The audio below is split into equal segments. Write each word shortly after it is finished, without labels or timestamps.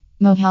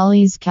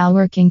Mohali's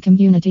coworking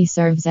community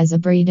serves as a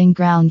breeding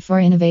ground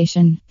for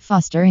innovation,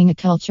 fostering a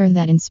culture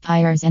that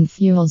inspires and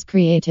fuels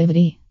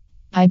creativity.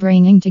 By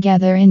bringing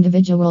together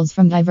individuals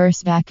from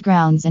diverse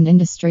backgrounds and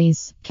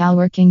industries,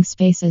 coworking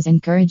spaces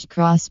encourage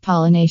cross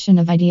pollination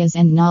of ideas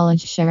and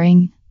knowledge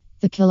sharing.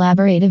 The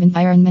collaborative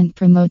environment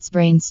promotes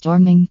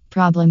brainstorming,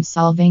 problem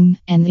solving,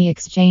 and the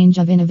exchange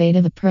of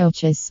innovative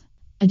approaches.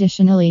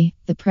 Additionally,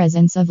 the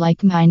presence of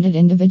like minded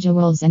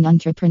individuals and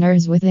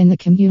entrepreneurs within the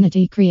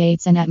community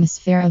creates an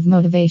atmosphere of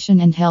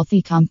motivation and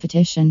healthy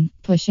competition,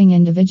 pushing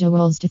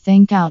individuals to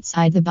think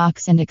outside the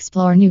box and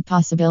explore new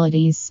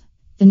possibilities.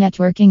 The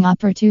networking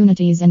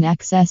opportunities and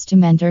access to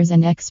mentors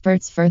and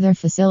experts further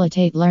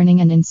facilitate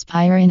learning and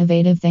inspire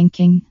innovative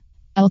thinking.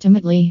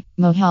 Ultimately,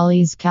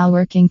 Mohali's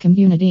coworking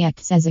community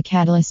acts as a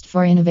catalyst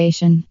for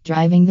innovation,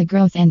 driving the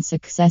growth and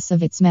success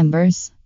of its members.